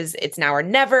it's now or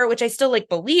never, which I still like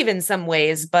believe in some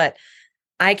ways, but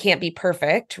I can't be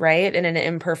perfect, right? In an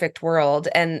imperfect world.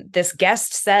 And this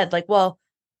guest said like, well,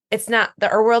 it's not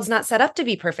our world's not set up to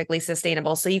be perfectly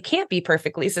sustainable. So you can't be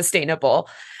perfectly sustainable.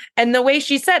 And the way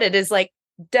she said it is like,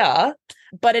 duh.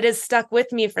 But it has stuck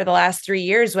with me for the last 3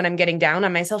 years when I'm getting down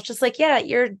on myself, just like, yeah,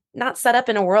 you're not set up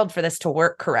in a world for this to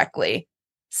work correctly.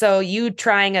 So you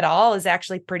trying it all is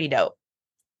actually pretty dope.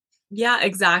 Yeah,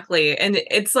 exactly. And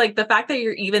it's like the fact that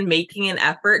you're even making an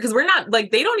effort, because we're not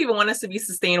like, they don't even want us to be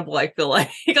sustainable, I feel like,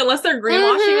 unless they're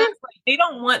greenwashing us. Like, they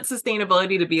don't want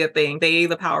sustainability to be a thing.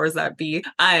 The powers that be.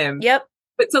 Yep.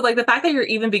 But so like the fact that you're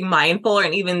even being mindful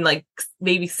and even like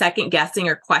maybe second guessing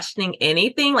or questioning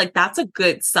anything, like that's a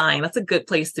good sign. That's a good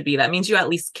place to be. That means you at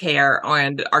least care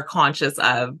and are conscious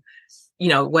of,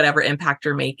 whatever impact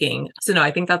you're making. So no, I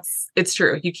think it's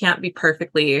true. You can't be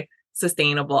perfectly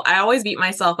sustainable. I always beat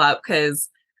myself up because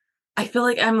I feel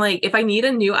like I'm like, if I need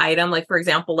a new item, like for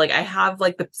example, like I have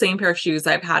like the same pair of shoes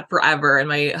I've had forever. And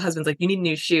my husband's like, you need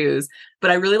new shoes, but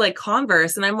I really like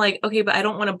Converse. And I'm like, okay, but I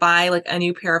don't want to buy like a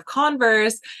new pair of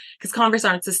Converse because Converse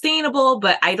aren't sustainable,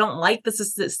 but I don't like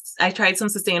this. I tried some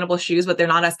sustainable shoes, but they're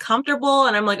not as comfortable.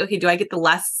 And I'm like, okay, do I get the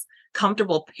less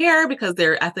comfortable pair because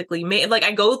they're ethically made? Like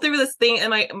I go through this thing and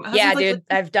my husband's yeah, like, dude,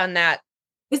 I've done that.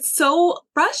 It's so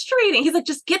frustrating. He's like,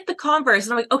 just get the Converse.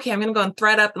 And I'm like, okay, I'm going to go on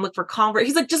ThredUp and look for Converse.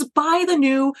 He's like, just buy the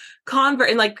new Converse.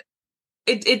 And like,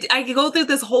 I could go through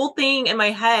this whole thing in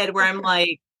my head where I'm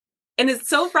like, and it's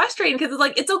so frustrating because it's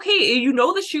like, it's okay.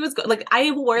 The shoes, like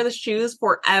I will wear the shoes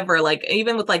forever. Like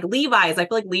even with like Levi's, I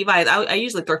feel like Levi's, I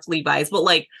usually thrift Levi's, but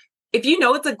like, if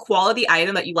it's a quality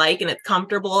item that you like and it's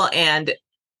comfortable and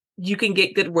you can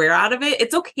get good wear out of it,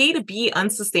 it's okay to be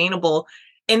unsustainable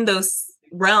in those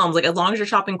realms, like as long as you're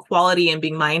shopping quality and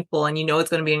being mindful and it's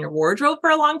going to be in your wardrobe for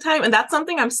a long time. And that's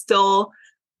something I'm still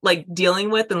like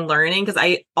dealing with and learning because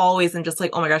I always am just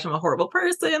like, oh my gosh, I'm a horrible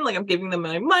person. Like I'm giving them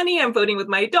my money, I'm voting with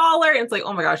my dollar. And it's like,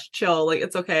 oh my gosh, chill. Like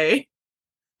it's okay.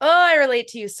 Oh, I relate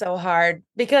to you so hard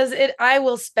because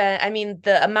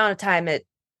the amount of time it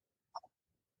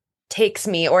takes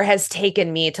me or has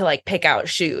taken me to like pick out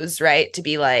shoes, right? To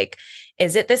be like,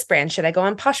 is it this brand? Should I go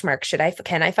on Poshmark?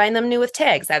 Can I find them new with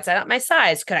tags? That's not my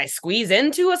size. Could I squeeze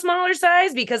into a smaller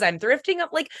size because I'm thrifting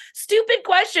up? Like stupid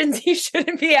questions you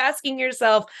shouldn't be asking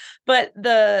yourself. But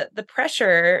the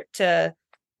pressure to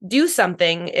do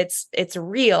something, it's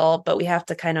real, but we have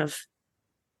to kind of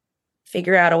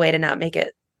figure out a way to not make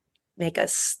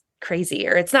us crazy,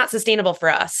 or it's not sustainable for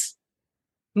us.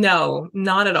 No,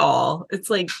 not at all.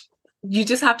 It's like, you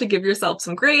just have to give yourself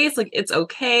some grace. Like it's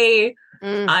okay.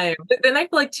 But then I feel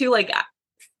like too, like,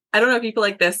 I don't know if you feel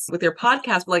like this with your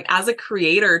podcast, but like as a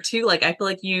creator too, like I feel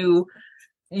like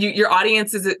your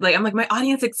audience is like, I'm like, my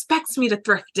audience expects me to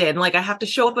thrift in, like I have to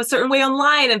show up a certain way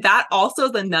online. And that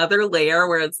also is another layer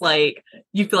where it's like,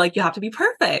 you feel like you have to be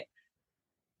perfect.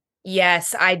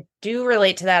 Yes, I do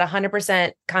relate to that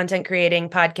 100%. Content creating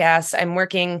podcast. I'm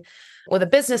working with a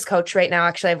business coach right now,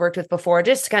 actually I've worked with before,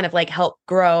 just to kind of like help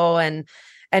grow and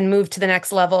move to the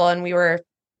next level. And we were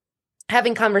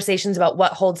having conversations about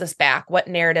what holds us back, what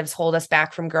narratives hold us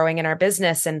back from growing in our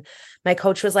business. And my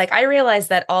coach was like, I realized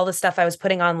that all the stuff I was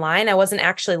putting online, I wasn't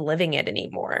actually living it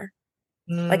anymore.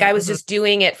 Like I was just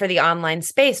doing it for the online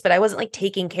space, but I wasn't like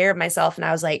taking care of myself. And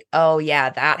I was like, oh yeah,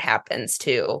 that happens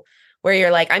too. Where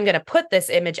you're like, I'm going to put this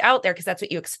image out there because that's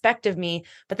what you expect of me.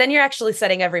 But then you're actually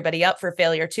setting everybody up for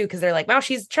failure too. Because they're like, wow,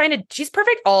 she's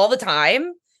perfect all the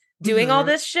time doing all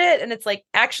this shit. And it's like,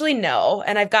 actually, no.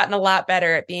 And I've gotten a lot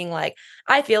better at being like,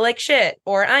 I feel like shit,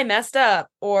 or I messed up,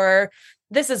 or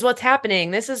this is what's happening.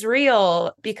 This is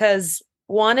real. Because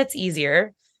one, it's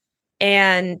easier.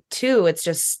 And two, it's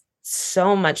just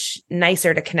so much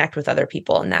nicer to connect with other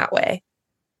people in that way.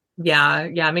 Yeah.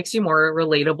 Yeah. It makes you more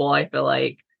relatable, I feel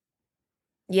like.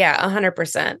 Yeah,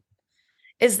 100%.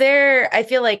 I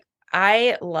feel like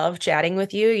I love chatting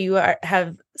with you.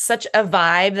 Have such a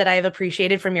vibe that I've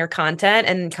appreciated from your content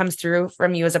and comes through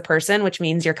from you as a person, which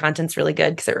means your content's really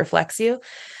good because it reflects you.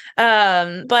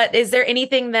 But is there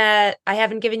anything that I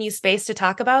haven't given you space to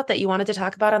talk about that you wanted to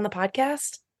talk about on the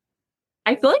podcast?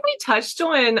 I feel like we touched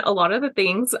on a lot of the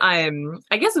things. I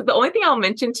guess the only thing I'll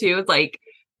mention too is like,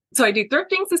 so I do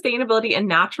thrifting, sustainability, and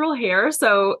natural hair.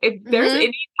 So if there's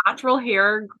any natural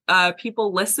hair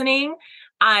people listening,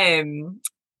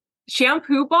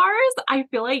 shampoo bars, I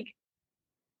feel like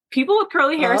people with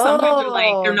curly hair sometimes are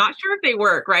like, they're not sure if they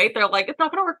work, right? They're like, it's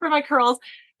not going to work for my curls.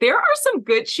 There are some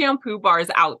good shampoo bars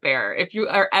out there. If you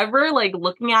are ever like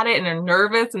looking at it and are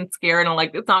nervous and scared and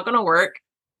like, it's not going to work,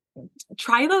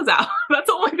 try those out. That's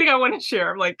the only thing I want to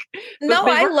share. I'm like, no,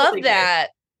 I love that.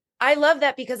 I love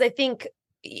that because I think,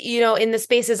 in the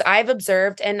spaces I've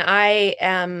observed, and I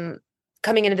am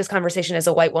coming into this conversation as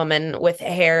a white woman with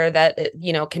hair that,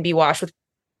 can be washed with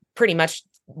pretty much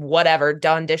whatever,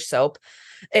 Dawn dish soap,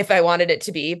 if I wanted it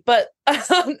to be, but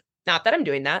not that I'm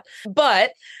doing that,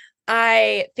 but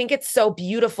I think it's so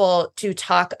beautiful to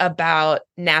talk about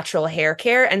natural hair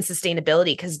care and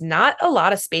sustainability because not a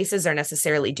lot of spaces are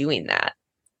necessarily doing that.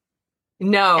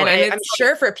 No. And I'm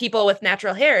sure for people with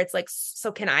natural hair, it's like,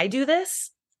 so can I do this?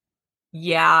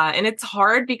 Yeah. And it's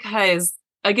hard because,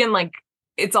 again, like,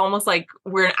 it's almost like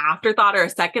we're an afterthought or a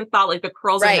second thought, like the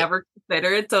curls are never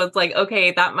considered. So it's like,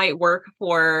 okay, that might work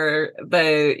for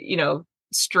the,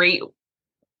 straight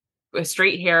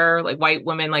hair, like white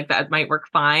women, like that might work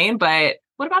fine. But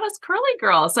what about us curly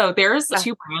girls? So there's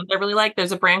two brands I really like.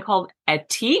 There's a brand called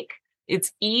Etique.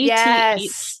 It's ETHIQUE.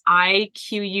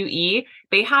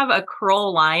 They have a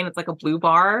curl line. It's like a blue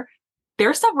bar.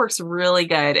 Their stuff works really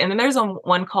good. And then there's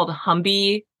one called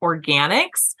Humby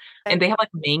Organics, and they have like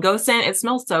mango scent. It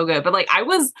smells so good. But like, I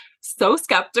was so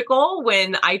skeptical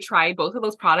when I tried both of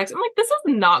those products. I'm like, this is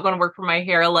not going to work for my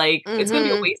hair. Like, it's going to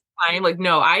be a waste of time. Like,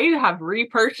 no, I have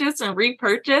repurchased. I'm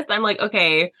like,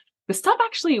 okay, this stuff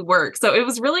actually works. So it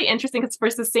was really interesting because for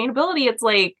sustainability, it's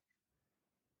like,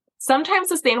 sometimes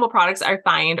sustainable products I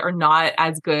find are not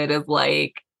as good as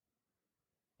like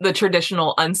the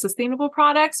traditional unsustainable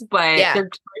products, but they're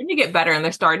starting to get better and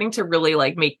they're starting to really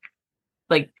like make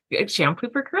like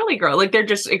shampoo for curly girl. Like they're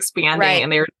just expanding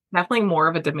and they're definitely more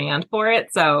of a demand for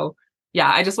it. So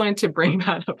yeah, I just wanted to bring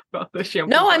that up about the shampoo.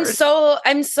 No,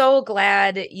 I'm so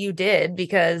glad you did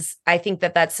because I think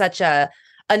that that's such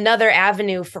another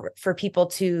avenue for people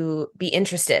to be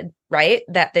interested, right?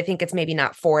 That they think it's maybe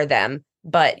not for them,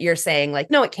 but you're saying like,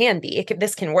 no, it can be.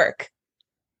 This can work.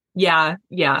 Yeah.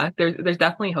 There's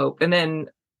definitely hope. And then,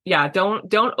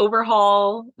 don't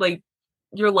overhaul like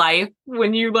your life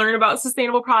when you learn about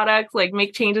sustainable products. Like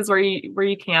make changes where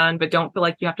you can, but don't feel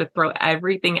like you have to throw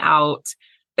everything out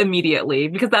immediately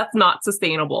because that's not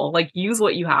sustainable. Like use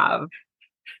what you have.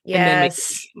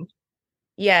 Yes.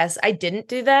 Yes, I didn't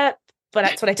do that, but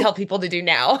that's what I tell people to do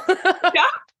now. Yeah.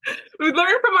 We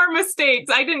learn from our mistakes.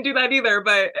 I didn't do that either,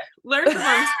 but learn from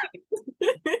our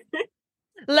mistakes.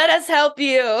 Let us help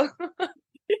you.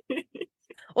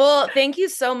 Well, thank you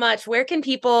so much. Where can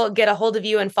people get a hold of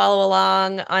you and follow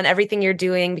along on everything you're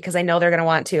doing? Because I know they're going to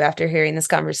want to after hearing this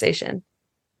conversation.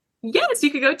 Yes,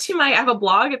 you could go to I have a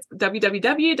blog. It's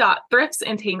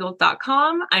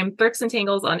www.thriftsandtangles.com. I'm Thrifts and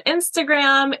Tangles on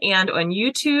Instagram and on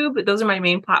YouTube. Those are my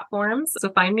main platforms. So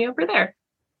find me over there.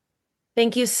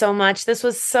 Thank you so much. This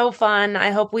was so fun. I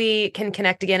hope we can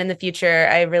connect again in the future.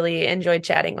 I really enjoyed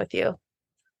chatting with you.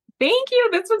 Thank you.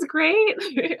 This was great.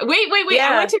 Wait. Yeah.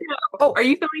 I want to know, are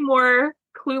you feeling more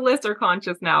clueless or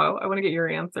conscious now? I want to get your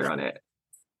answer on it.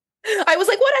 I was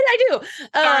like, what did I do?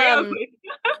 Sorry,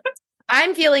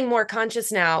 I'm feeling more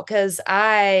conscious now because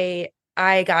I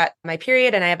got my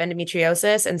period and I have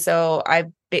endometriosis. And so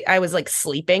I was like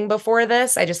sleeping before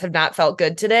this. I just have not felt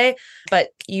good today, but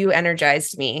you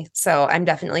energized me. So I'm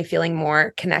definitely feeling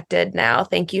more connected now.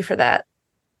 Thank you for that.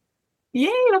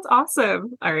 Yay. That's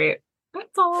awesome. All right.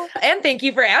 That's all. And thank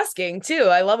you for asking too.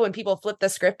 I love when people flip the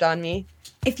script on me.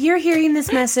 If you're hearing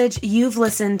this message, you've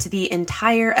listened to the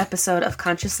entire episode of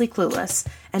Consciously Clueless.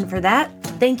 And for that,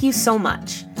 thank you so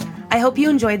much. I hope you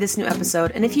enjoyed this new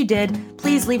episode. And if you did,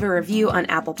 please leave a review on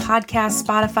Apple Podcasts,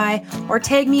 Spotify, or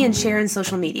tag me and share in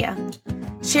social media.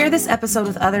 Share this episode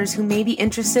with others who may be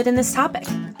interested in this topic.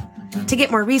 To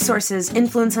get more resources,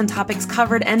 influence on topics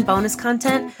covered, and bonus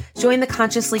content, join the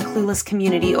Consciously Clueless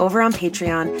community over on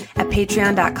Patreon at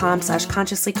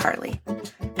patreon.com/consciouslycarly.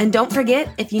 And don't forget,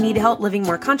 if you need help living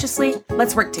more consciously,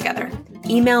 let's work together.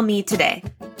 Email me today.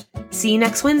 See you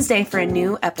next Wednesday for a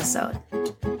new episode.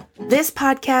 This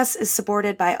podcast is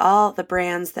supported by all the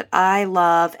brands that I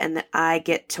love and that I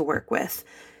get to work with.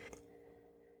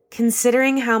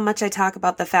 Considering how much I talk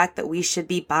about the fact that we should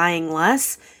be buying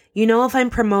less, if I'm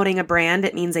promoting a brand,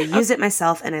 it means I use it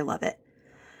myself and I love it.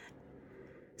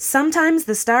 Sometimes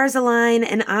the stars align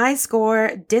and I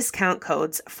score discount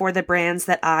codes for the brands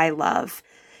that I love.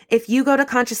 If you go to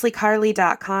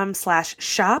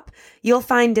consciouslycarly.com/shop, you'll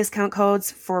find discount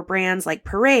codes for brands like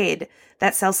Parade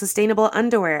that sell sustainable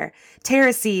underwear,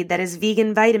 Terraseed that is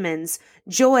vegan vitamins,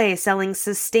 Joy selling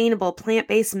sustainable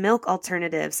plant-based milk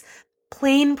alternatives,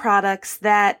 Plain products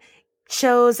that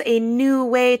chose a new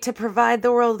way to provide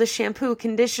the world a shampoo,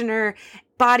 conditioner,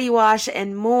 body wash,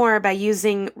 and more by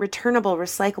using returnable,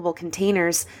 recyclable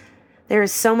containers. There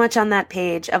is so much on that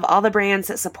page of all the brands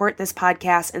that support this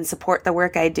podcast and support the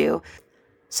work I do.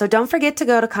 So don't forget to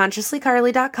go to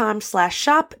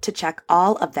consciouslycarly.com/shop to check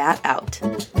all of that out.